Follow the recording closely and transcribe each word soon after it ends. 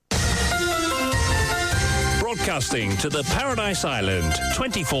Broadcasting to the Paradise Island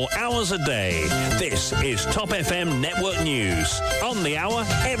 24 hours a day. This is Top FM Network News. On the hour,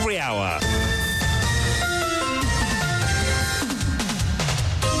 every hour.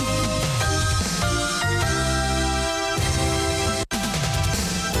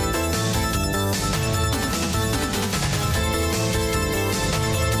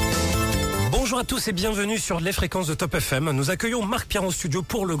 Bonjour à tous et bienvenue sur les fréquences de Top FM. Nous accueillons Marc Pierre en studio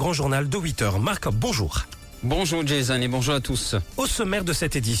pour le grand journal de 8h. Marc, bonjour. Bonjour Jason et bonjour à tous. Au sommaire de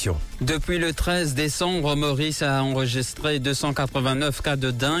cette édition. Depuis le 13 décembre, Maurice a enregistré 289 cas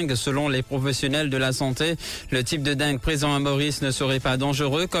de dengue selon les professionnels de la santé. Le type de dengue présent à Maurice ne serait pas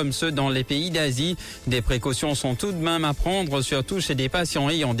dangereux comme ceux dans les pays d'Asie. Des précautions sont tout de même à prendre, surtout chez des patients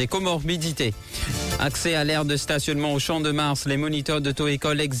ayant des comorbidités. Accès à l'aire de stationnement au Champ de Mars, les moniteurs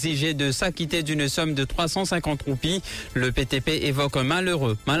d'auto-école exigeaient de s'acquitter d'une somme de 350 roupies. Le PTP évoque un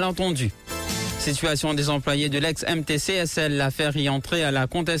malheureux malentendu. Situation des employés de l'ex-MTCSL, l'affaire y entrait à la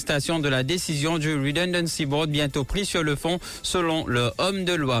contestation de la décision du Redundancy Board bientôt pris sur le fond, selon le homme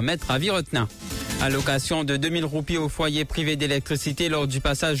de loi, Maître Avirotina. Allocation de 2000 roupies aux foyers privés d'électricité lors du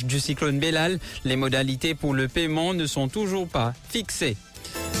passage du cyclone Bellal. Les modalités pour le paiement ne sont toujours pas fixées.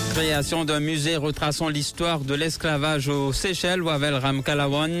 Création d'un musée retraçant l'histoire de l'esclavage aux Seychelles, Wawel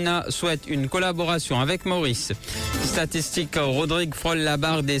Ramkalawan souhaite une collaboration avec Maurice. Statistique, Rodrigue frôle la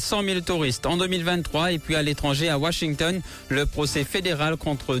barre des 100 000 touristes en 2023 et puis à l'étranger à Washington, le procès fédéral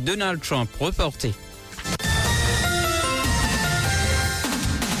contre Donald Trump reporté.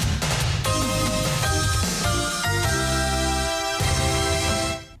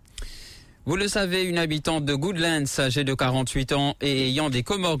 Vous le savez, une habitante de Goodlands, âgée de 48 ans et ayant des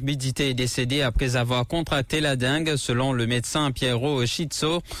comorbidités, est décédée après avoir contracté la dengue. Selon le médecin Piero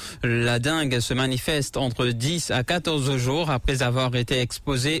Schizzo, la dengue se manifeste entre 10 à 14 jours après avoir été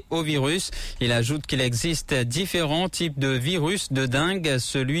exposée au virus. Il ajoute qu'il existe différents types de virus de dengue.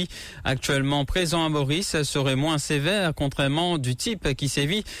 Celui actuellement présent à Maurice serait moins sévère, contrairement du type qui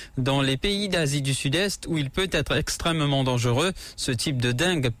sévit dans les pays d'Asie du Sud-Est où il peut être extrêmement dangereux. Ce type de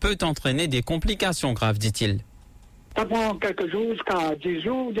dengue peut entraîner des complications graves, dit-il. Ça prend quelques jours, jusqu'à 10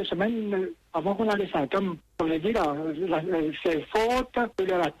 jours, 2 semaines avant qu'on a les symptômes. Comme je l'ai dit, c'est faute,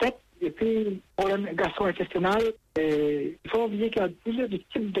 il a la tête, et puis problème gastro-intestinal. Et il faut oublier qu'il y a plusieurs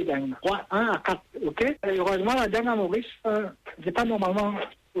types de dengue. 1 à 4, ok? Et heureusement, la dengue à Maurice, c'est pas normalement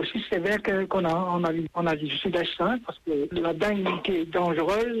aussi sévère qu'on a dit sud-est, parce que la dengue qui est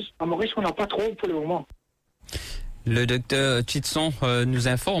dangereuse, à Maurice, on n'a pas trop pour le moment. Le docteur Chitson nous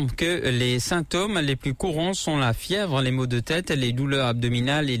informe que les symptômes les plus courants sont la fièvre, les maux de tête, les douleurs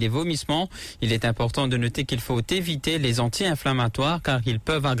abdominales et les vomissements. Il est important de noter qu'il faut éviter les anti-inflammatoires car ils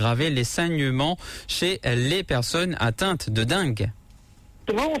peuvent aggraver les saignements chez les personnes atteintes de dengue.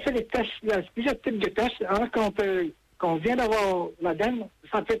 Souvent, on fait des tests, il y a plusieurs types de tests. Alors, quand on vient d'avoir la dengue,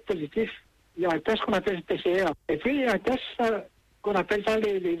 ça peut être positif. Il y a un test qu'on appelle le PCR. Et puis, il y a un test qu'on appelle ça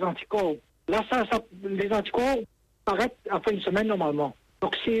les anticorps. Là, les anticorps paraît après une semaine normalement.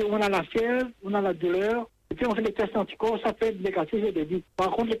 Donc si on a la fièvre, on a la douleur, et puis on fait des tests anticorps, ça peut être négatif au début. Par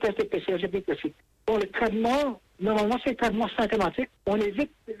contre, les tests de PCR, c'est plus possible. Pour le traitement, normalement c'est le traitement symptomatique. On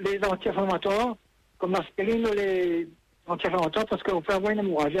évite les anti-inflammatoires, comme l'aspirine ou les anti-inflammatoires, parce qu'on peut avoir une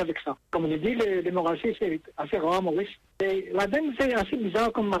hémorragie avec ça. Comme on dit, l'hémorragie c'est assez rare, Maurice. Et la dengue, c'est assez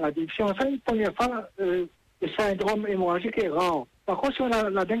bizarre comme maladie. Si on fait une première fois, le syndrome hémorragique est rare. Par contre, si on a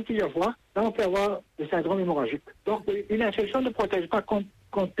la dengue plusieurs fois, là, on peut avoir le syndrome hémorragique. Donc, une infection ne protège pas contre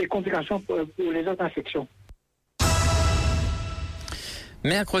des complications pour les autres infections.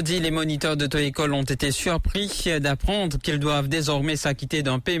 Mercredi, les moniteurs d'auto-école ont été surpris d'apprendre qu'ils doivent désormais s'acquitter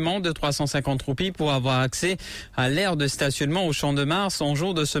d'un paiement de 350 roupies pour avoir accès à l'aire de stationnement au Champ de Mars en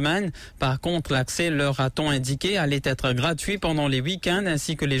jour de semaine. Par contre, l'accès, leur a-t-on indiqué, allait être gratuit pendant les week-ends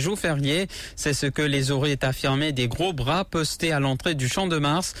ainsi que les jours fériés. C'est ce que les auraient affirmé des gros bras postés à l'entrée du Champ de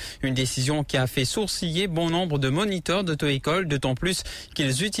Mars. Une décision qui a fait sourciller bon nombre de moniteurs d'auto-école, d'autant plus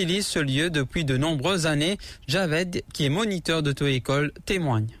qu'ils utilisent ce lieu depuis de nombreuses années. Javed, qui est moniteur d'auto-école,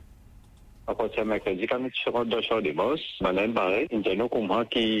 témoigne. À partir de mercredi, quand nous rentrons dans le Champ de Mars, madame pareil, nous comprend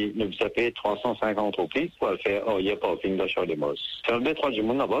qu'il nous a payé 350 roupies pour faire un parking dans le Champ de Mars. C'est un des 3 du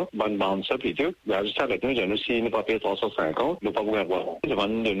monde là-bas, bonne bande ça plutôt. Mais juste avec nous, nous, si nous pas payé 350, nous pas pouvoir avoir. Nous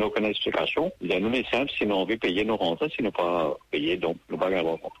demandons de nos explications. Nous, les simples, si nous envie de payer nos rentes, si nous pas payer, donc nous pas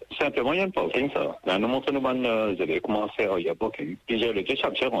avoir. Simplement, il y a un parking, ça. Là, nous montrons nous, vous avez commencé à y avoir parking. Puis j'ai le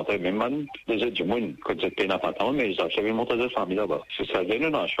chaque jour rentré, même les autres du monde, quand j'ai payé l'appartement, mais j'avais montré de famille là-bas. Si ça vient,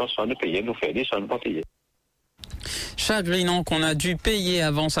 nous, en choix, soit nous payer, nous faire, soit nous pas payer. Chagrinant qu'on a dû payer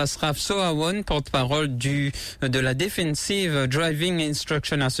avant sa SRAF Soawon, porte-parole de la Defensive Driving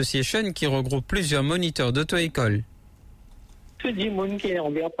Instruction Association qui regroupe plusieurs moniteurs d'auto-école. Tout le monde qui est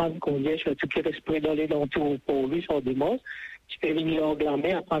en train de prendre conduire, surtout qui respecte dans les entours pour lui sur des monstres, qui peut venir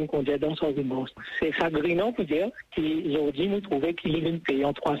englamer à prendre conduire dans son monstres. C'est chagrinant pour dire qu'aujourd'hui nous trouvons qu'il est payé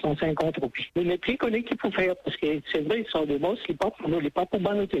en 350 roupies. Nous n'avons plus connu qu'il faut faire parce que c'est vrai, sur des monstres, il n'est pas pour nous, il n'est pas pour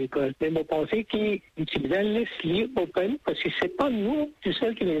notre école. Mais je pense qu'il utilisait le slip open parce que c'est pas nous tout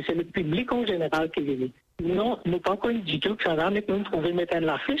seul qui vient, c'est le public en général qui vient. Non, nous pas connu du tout que ça va, mais nous trouvons mettre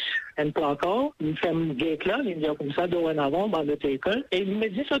l'affiche, un peu encore, nous faisons gate là, nous disons comme ça, dorénavant, dans notre école, et il me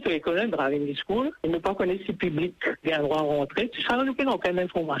dit sur notre école, un driving school, et nous pas connaître si le public vient droit à rentrer, tout ça, nous n'avons aucune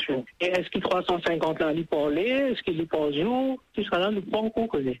information. Et est-ce qu'il 350 là, il parler, est-ce qu'il y passe jour, tout ça là, nous pas encore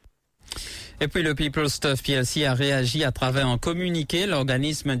connaître. Et puis le People's Stuff PLC a réagi à travers un communiqué.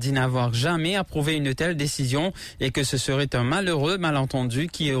 L'organisme dit n'avoir jamais approuvé une telle décision et que ce serait un malheureux malentendu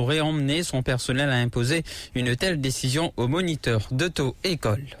qui aurait emmené son personnel à imposer une telle décision aux moniteurs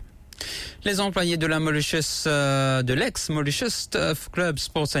d'auto-école. Les employés de de l'ex-Mauritius Stuff Club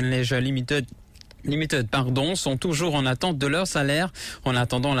Sports and Leisure Limited, sont toujours en attente de leur salaire. En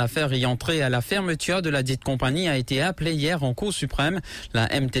attendant, l'affaire ayant trait à la fermeture de la dite compagnie a été appelée hier en Cour suprême. La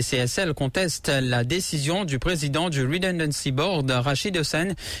MTCSL conteste la décision du président du Redundancy Board, Rachid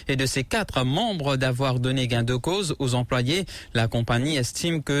Hossein, et de ses 4 membres d'avoir donné gain de cause aux employés. La compagnie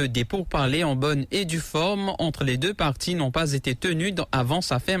estime que des pourparlers en bonne et due forme entre les deux parties n'ont pas été tenus avant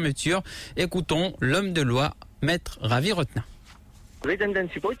sa fermeture. Écoutons l'homme de loi, Maître Ravi Rotna.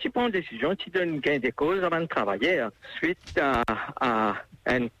 Redundancy Board qui prend une décision qui donne gain de cause avant de travailler suite à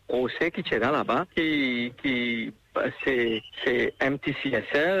un procès qui tient là-bas c'est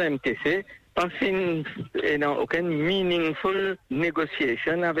MTCSL, MTC pas fin aucune meaningful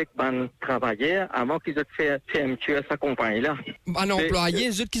negotiation avec un travailleur avant qu'ils aient fait fermeture sa compagnie là. Un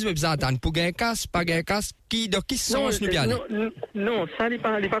employé, ceux qui se besoin d'attendre pour gagner casse, pas gagner casse, qui sont nous bien. Non, ça n'est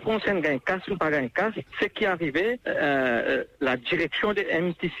pas concerne gagner casse ou pas gagner casse. Ce qui est arrivé, la direction de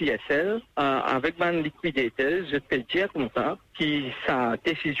MTCSL avec une liquidité, je peux dire comme ça, sa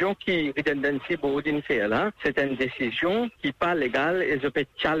décision qui Redundancy Board fait là, c'est une décision qui n'est pas légale et je peux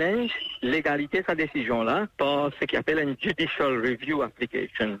challenge l'égalité de sa décision là par ce qu'on appelle une judicial review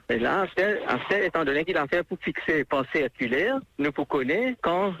application. Et là, après étant donné qu'il a fait pour fixer par circulaire, nous pouvons connaître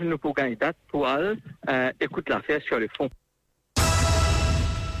quand nous pouvons gagner date pour écoute l'affaire sur le fond.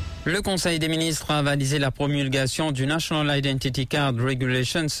 Le Conseil des ministres a validé la promulgation du National Identity Card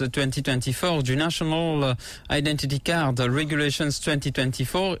Regulations 2024, du National Identity Card Regulations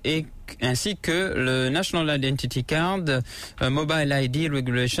 2024 ainsi que le National Identity Card Mobile ID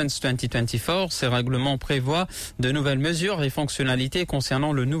Regulations 2024. Ces règlements prévoient de nouvelles mesures et fonctionnalités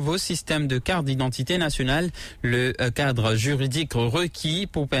concernant le nouveau système de carte d'identité nationale, le cadre juridique requis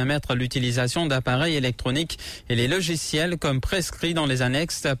pour permettre l'utilisation d'appareils électroniques et les logiciels comme prescrit dans les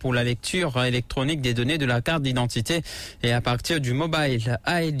annexes pour la lecture électronique des données de la carte d'identité et à partir du Mobile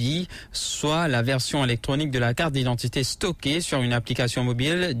ID, soit la version électronique de la carte d'identité stockée sur une application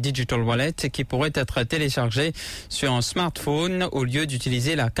mobile Digital Wallet qui pourrait être téléchargée sur un smartphone au lieu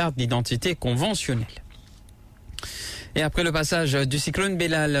d'utiliser la carte d'identité conventionnelle. Et après le passage du cyclone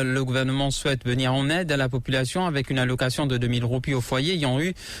Bellal, le gouvernement souhaite venir en aide à la population avec une allocation de 2000 roupies au foyer ayant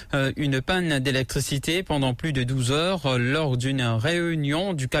eu une panne d'électricité pendant plus de 12 heures. Lors d'une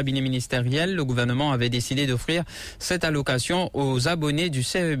réunion du cabinet ministériel, le gouvernement avait décidé d'offrir cette allocation aux abonnés du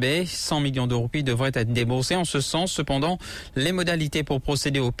CEB. 100 millions de roupies devraient être déboursés en ce sens. Cependant, les modalités pour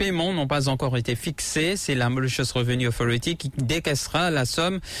procéder au paiement n'ont pas encore été fixées. C'est la Mauritius Revenue Authority qui décaissera la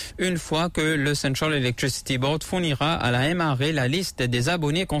somme une fois que le Central Electricity Board fournira à la MRE la liste des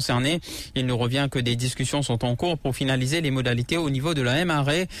abonnés concernés. Il nous revient que des discussions sont en cours pour finaliser les modalités au niveau de la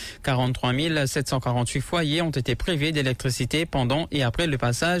MRE. 43 748 foyers ont été privés d'électricité pendant et après le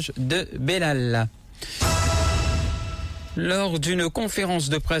passage de Bellal. Lors d'une conférence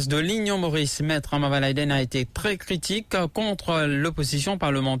de presse de l'Union Maurice, Maître Amavalaiden a été très critique contre l'opposition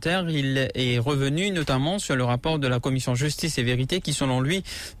parlementaire. Il est revenu notamment sur le rapport de la Commission Justice et Vérité qui, selon lui,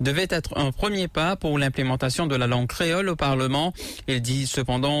 devait être un premier pas pour l'implémentation de la langue créole au Parlement. Il dit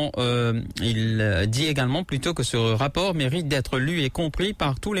cependant, également plutôt que ce rapport mérite d'être lu et compris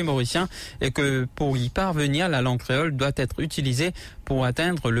par tous les Mauriciens et que pour y parvenir, la langue créole doit être utilisée pour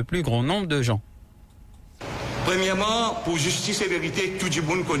atteindre le plus grand nombre de gens. Premièrement, pour justice et vérité, tout le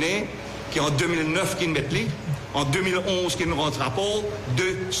monde connaît qu'en 2009, qui met en 2011, qui nous rend rapport,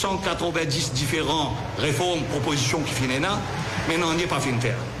 290 différents réformes, propositions qui finissent là, mais n'en est pas fini de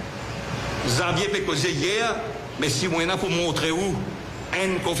faire. Xavier peut causer hier, mais si moi, pour montrer où,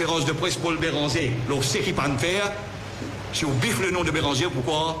 une conférence de presse pour le Béranger, l'on sait qu'il pas de faire, Si vous biffez le nom de Béranger,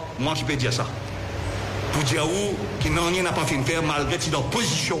 pourquoi moi je peux dire ça? Pour dire où qu'il n'en n'a pas fait faire malgré qu'il est en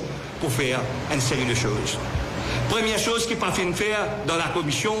position pour faire une série de choses. Première chose qu'il n'a pas fait faire dans la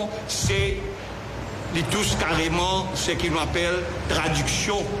commission, c'est tous carrément ce qu'il appelle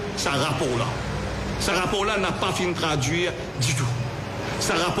traduction, ce rapport-là. Ce rapport-là n'a pas fait traduire du tout.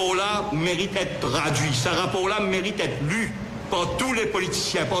 Ce rapport-là mérite d'être traduit. Ce rapport-là mérite d'être lu par tous les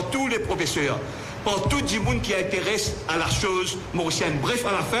politiciens, par tous les professeurs, par tout le monde qui intéresse à la chose mauricienne. Bref,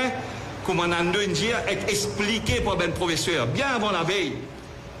 à la fin, comme on a dit, être expliqué par un professeur, bien avant la veille,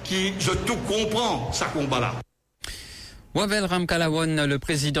 qui, je tout comprends, ça combat-là. Wavel Ramkalawan, le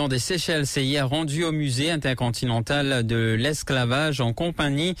président des Seychelles, s'est hier rendu au musée intercontinental de l'esclavage en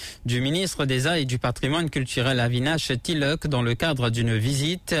compagnie du ministre des Arts et du Patrimoine culturel Avinash Tilak dans le cadre d'une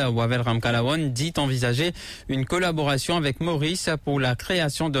visite. Wavel Ramkalawan dit envisager une collaboration avec Maurice pour la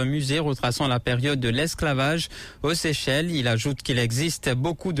création d'un musée retraçant la période de l'esclavage aux Seychelles. Il ajoute qu'il existe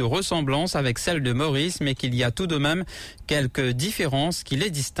beaucoup de ressemblances avec celle de Maurice, mais qu'il y a tout de même quelques différences qui les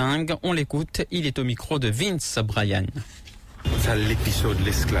distinguent. On l'écoute, il est au micro de Vince Bryan. C'est l'épisode de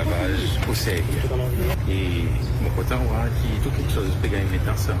l'esclavage au Seychelles. Et mon côté, on voit que toutes les choses peuvent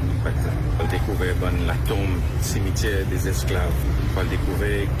mettre ensemble. On va découvrir la tombe, le cimetière des esclaves. On va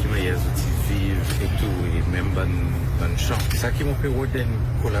découvrir qui les outils vivent et tout, et même dans le champ. C'est ça qui m'a fait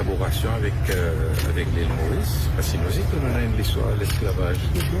une collaboration avec l'île Maurice. Parce que nous aussi, on a une histoire de l'esclavage.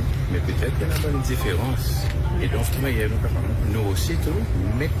 Mais peut-être qu'il y a une différence. Et donc, nous aussi,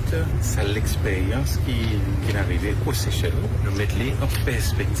 mettre ça l'expérience qui est arrivée au Seychelles. Nous mettons en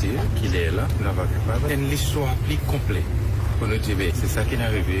perspective qu'il est là, nous avons une histoire plus complète. Pour nous dire, c'est ça qui est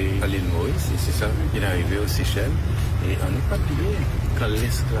arrivé à l'île Maurice, et c'est ça qui est arrivé aux Seychelles. Et on n'est pas oublié quand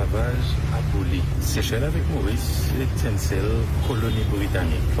l'esclavage aboli. Seychelles avec Maurice, c'est une seule colonie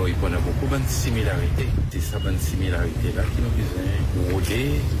britannique. Il y a beaucoup de similarités. C'est ça, bonne similarité-là qui nous besoin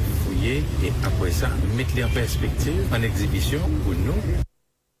rôder, fouiller, et après ça, mettre les en perspective, en exhibition pour nous.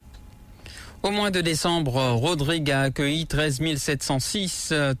 Au mois de décembre, Rodrigue a accueilli 13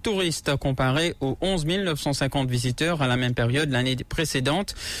 706 touristes comparé aux 11 950 visiteurs à la même période l'année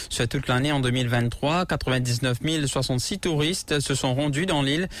précédente. Sur toute l'année en 2023, 99 066 touristes se sont rendus dans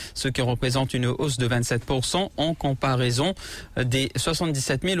l'île, ce qui représente une hausse de 27% en comparaison des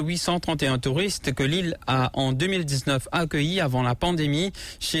 77 831 touristes que l'île a en 2019 accueillis avant la pandémie.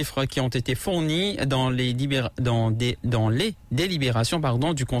 Chiffres qui ont été fournis dans les délibérations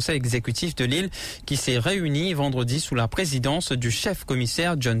du Conseil exécutif de l'île qui s'est réuni vendredi sous la présidence du chef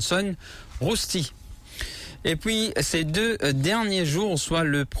commissaire Johnson Rousty. Et puis, ces deux derniers jours, soit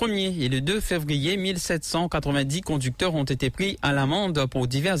le 1er et le 2 février, 1790 conducteurs ont été pris à l'amende pour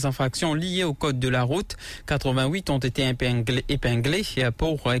diverses infractions liées au code de la route. 88 ont été épinglés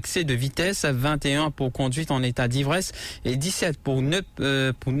pour excès de vitesse, 21 pour conduite en état d'ivresse et 17 pour nœud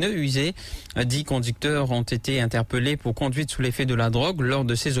usé. 10 conducteurs ont été interpellés pour conduite sous l'effet de la drogue lors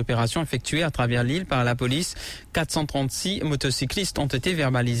de ces opérations effectuées à travers l'île par la police. 436 motocyclistes ont été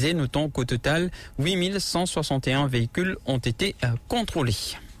verbalisés. Notons qu'au total, 8161 véhicules ont été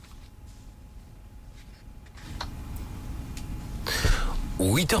contrôlés. «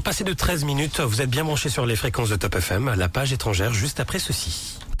 8h passées de 13 minutes, vous êtes bien branchés sur les fréquences de Top FM, la page étrangère juste après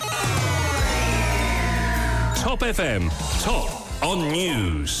ceci. Top FM, top on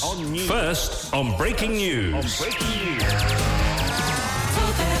news. First on breaking news. Top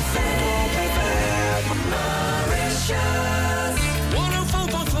FM, Mauritius.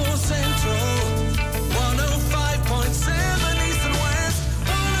 104.4 Central, 105.7 East and West,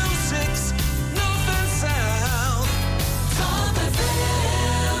 106 North and South. Top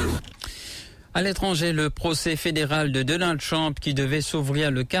FM. À l'étranger, le procès fédéral de Donald Trump qui devait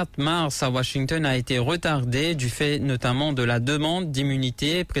s'ouvrir le 4 mars à Washington a été retardé du fait notamment de la demande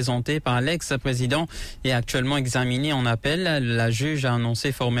d'immunité présentée par l'ex-président et actuellement examinée en appel. La juge a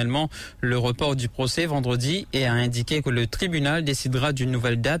annoncé formellement le report du procès vendredi et a indiqué que le tribunal décidera d'une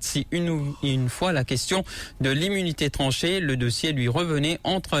nouvelle date si une fois la question de l'immunité tranchée, le dossier lui revenait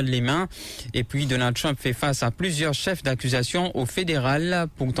entre les mains. Et puis Donald Trump fait face à plusieurs chefs d'accusation au fédéral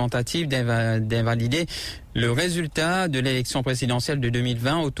pour tentative d'invalider le résultat de l'élection présidentielle de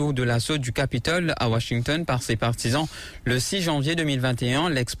 2020 autour de l'assaut du Capitole à Washington par ses partisans. Le 6 janvier 2021,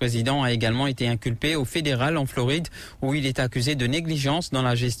 l'ex-président a également été inculpé au fédéral en Floride où il est accusé de négligence dans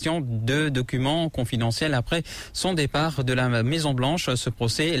la gestion de documents confidentiels après son départ de la Maison-Blanche. Ce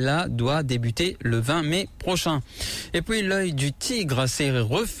procès-là doit débuter le 20 mai prochain. Et puis l'œil du tigre s'est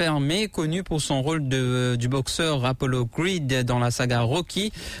refermé, connu pour son rôle du boxeur Apollo Creed dans la saga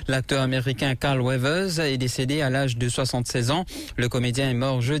Rocky. L'acteur américain Carl Weathers est décédé à l'âge de 76 ans. Le comédien est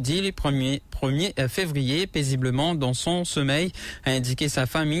mort jeudi, le 1er février, paisiblement dans son sommeil, a indiqué sa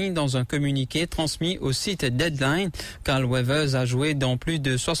famille dans un communiqué transmis au site Deadline. Carl Weathers a joué dans plus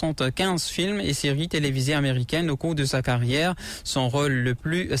de 75 films et séries télévisées américaines au cours de sa carrière. Son rôle le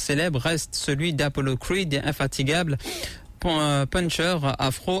plus célèbre reste celui d'Apollo Creed, infatigable puncher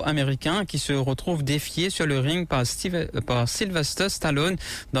afro-américain qui se retrouve défié sur le ring par Sylvester Stallone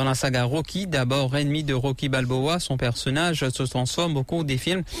dans la saga Rocky. D'abord ennemi de Rocky Balboa, son personnage se transforme au cours des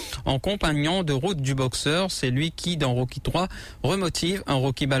films en compagnon de route du boxeur. C'est lui qui, dans Rocky 3, remotive un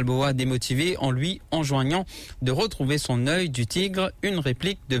Rocky Balboa démotivé en lui enjoignant de retrouver son œil du tigre, une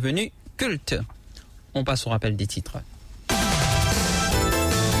réplique devenue culte. On passe au rappel des titres.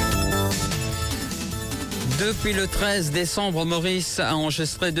 Depuis le 13 décembre, Maurice a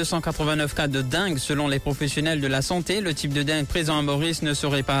enregistré 289 cas de dengue. Selon les professionnels de la santé, le type de dengue présent à Maurice ne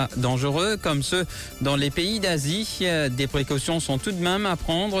serait pas dangereux, comme ceux dans les pays d'Asie. Des précautions sont tout de même à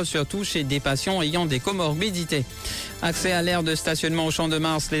prendre, surtout chez des patients ayant des comorbidités. Accès à l'aire de stationnement au Champ de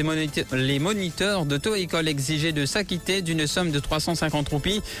Mars, les moniteurs d'auto-école exigeaient de s'acquitter d'une somme de 350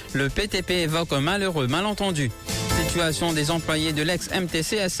 roupies. Le PTP évoque un malheureux malentendu. Situation des employés de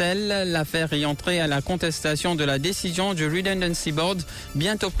l'ex-MTCSL, l'affaire ayant trait à la contestation de la décision du Redundancy Board,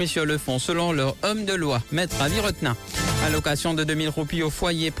 bientôt pris sur le fond selon leur homme de loi, Maître Avi Retenat. Allocation de 2000 roupies aux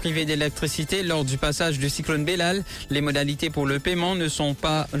foyers privés d'électricité lors du passage du cyclone Bellal. Les modalités pour le paiement ne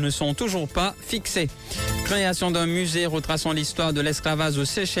sont toujours pas fixées. Création d'un musée retraçant l'histoire de l'esclavage aux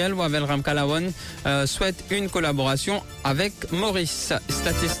Seychelles. Wavel Ramkalawan souhaite une collaboration avec Maurice.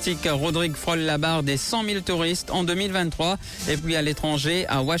 Statistique, Rodrigue frôle la barre des 100 000 touristes en 2023. Et puis à l'étranger,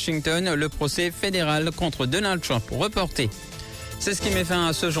 à Washington, le procès fédéral contre Donald Trump reporté. C'est ce qui met fin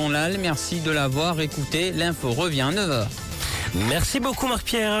à ce journal. Merci de l'avoir écouté. L'info revient à 9h. Merci beaucoup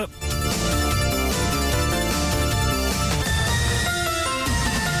Marc-Pierre.